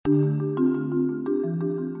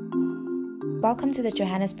Welcome to the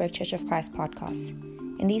Johannesburg Church of Christ podcast.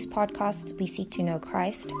 In these podcasts, we seek to know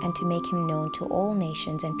Christ and to make him known to all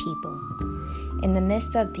nations and people. In the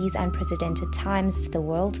midst of these unprecedented times the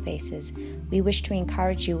world faces, we wish to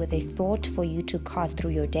encourage you with a thought for you to cart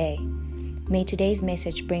through your day. May today's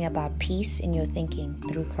message bring about peace in your thinking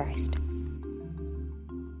through Christ.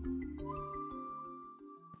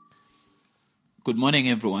 Good morning,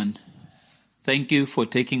 everyone. Thank you for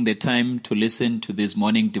taking the time to listen to these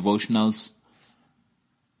morning devotionals.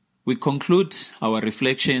 We conclude our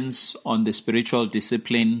reflections on the spiritual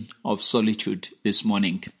discipline of solitude this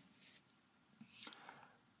morning.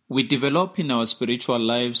 We develop in our spiritual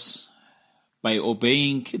lives by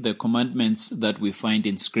obeying the commandments that we find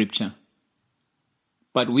in Scripture.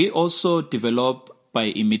 But we also develop by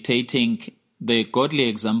imitating the godly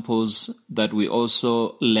examples that we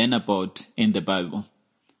also learn about in the Bible.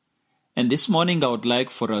 And this morning I would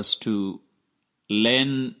like for us to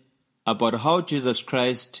learn about how Jesus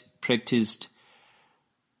Christ practiced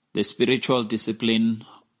the spiritual discipline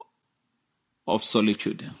of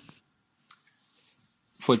solitude.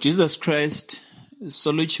 For Jesus Christ,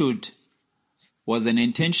 solitude was an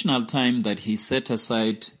intentional time that he set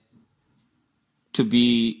aside to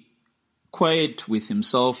be quiet with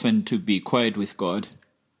himself and to be quiet with God.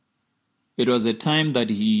 It was a time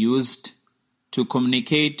that he used to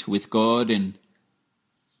communicate with God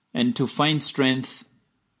and to find strength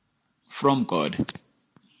from God.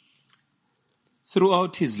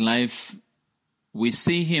 Throughout his life, we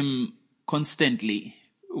see him constantly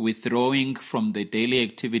withdrawing from the daily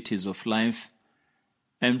activities of life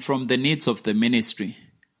and from the needs of the ministry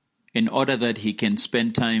in order that he can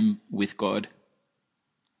spend time with God.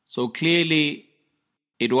 So clearly,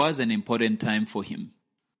 it was an important time for him,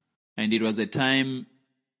 and it was a time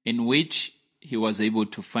in which he was able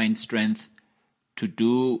to find strength to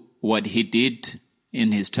do what he did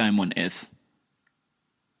in his time on earth.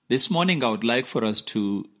 This morning, I would like for us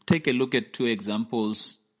to take a look at two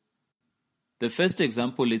examples. The first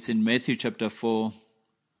example is in Matthew chapter 4,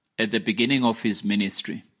 at the beginning of his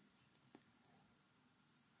ministry.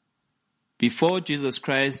 Before Jesus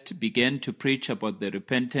Christ began to preach about the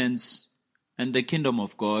repentance and the kingdom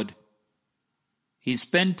of God, he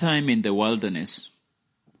spent time in the wilderness.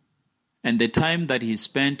 And the time that he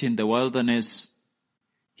spent in the wilderness,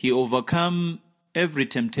 he overcame every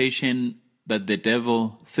temptation that the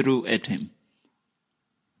devil threw at him.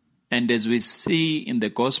 And as we see in the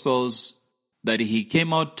Gospels, that he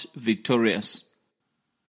came out victorious.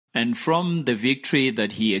 And from the victory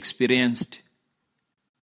that he experienced,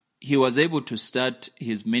 he was able to start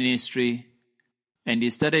his ministry, and he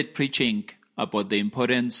started preaching about the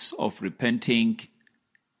importance of repenting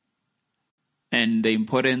and the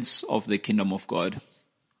importance of the kingdom of God.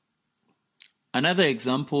 Another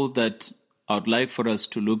example that I would like for us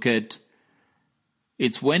to look at,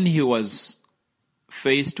 it's when he was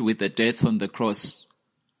faced with the death on the cross.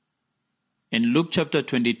 In Luke chapter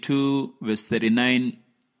 22, verse 39,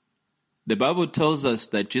 the Bible tells us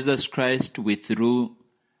that Jesus Christ withdrew,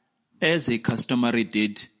 as he customarily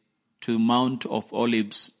did, to Mount of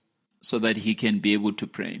Olives so that he can be able to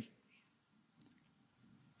pray.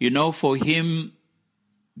 You know, for him,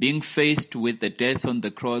 being faced with the death on the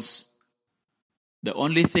cross, the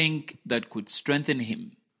only thing that could strengthen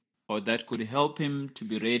him or that could help him to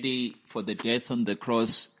be ready for the death on the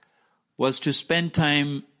cross was to spend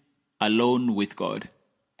time alone with God.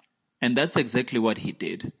 And that's exactly what he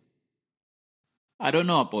did. I don't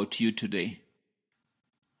know about you today.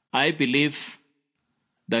 I believe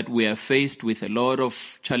that we are faced with a lot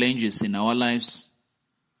of challenges in our lives.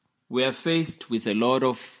 We are faced with a lot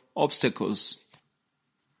of obstacles.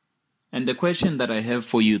 And the question that I have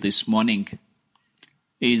for you this morning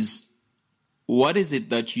is, what is it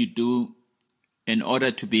that you do in order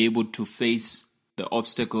to be able to face the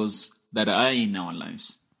obstacles that are in our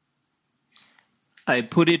lives? I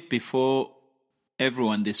put it before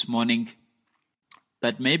everyone this morning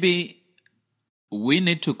that maybe we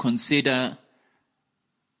need to consider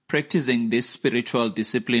practicing this spiritual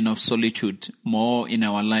discipline of solitude more in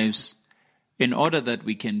our lives in order that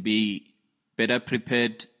we can be better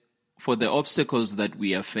prepared for the obstacles that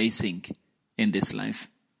we are facing in this life.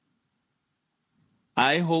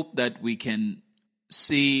 I hope that we can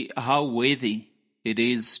see how worthy it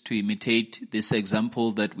is to imitate this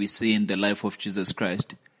example that we see in the life of Jesus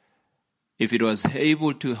Christ. If it was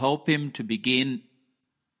able to help him to begin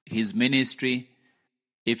his ministry,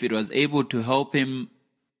 if it was able to help him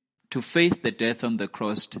to face the death on the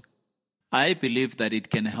cross, I believe that it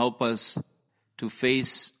can help us to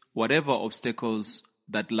face whatever obstacles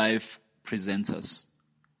that life presents us.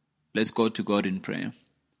 Let's go to God in prayer.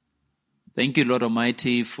 Thank you, Lord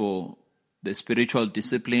Almighty, for the spiritual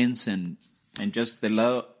disciplines and just the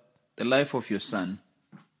life of your son.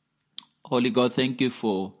 Holy God, thank you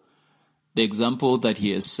for the example that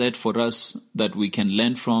he has set for us that we can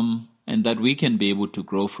learn from and that we can be able to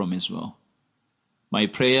grow from as well. My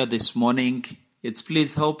prayer this morning, it's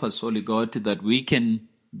please help us, Holy God, that we can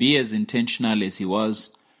be as intentional as he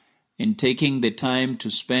was in taking the time to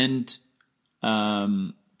spend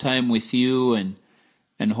time with you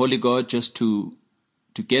and Holy God, just to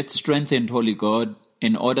get strengthened, Holy God,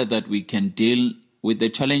 in order that we can deal with the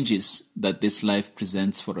challenges that this life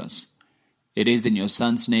presents for us. It is in your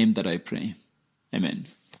Son's name that I pray. Amen.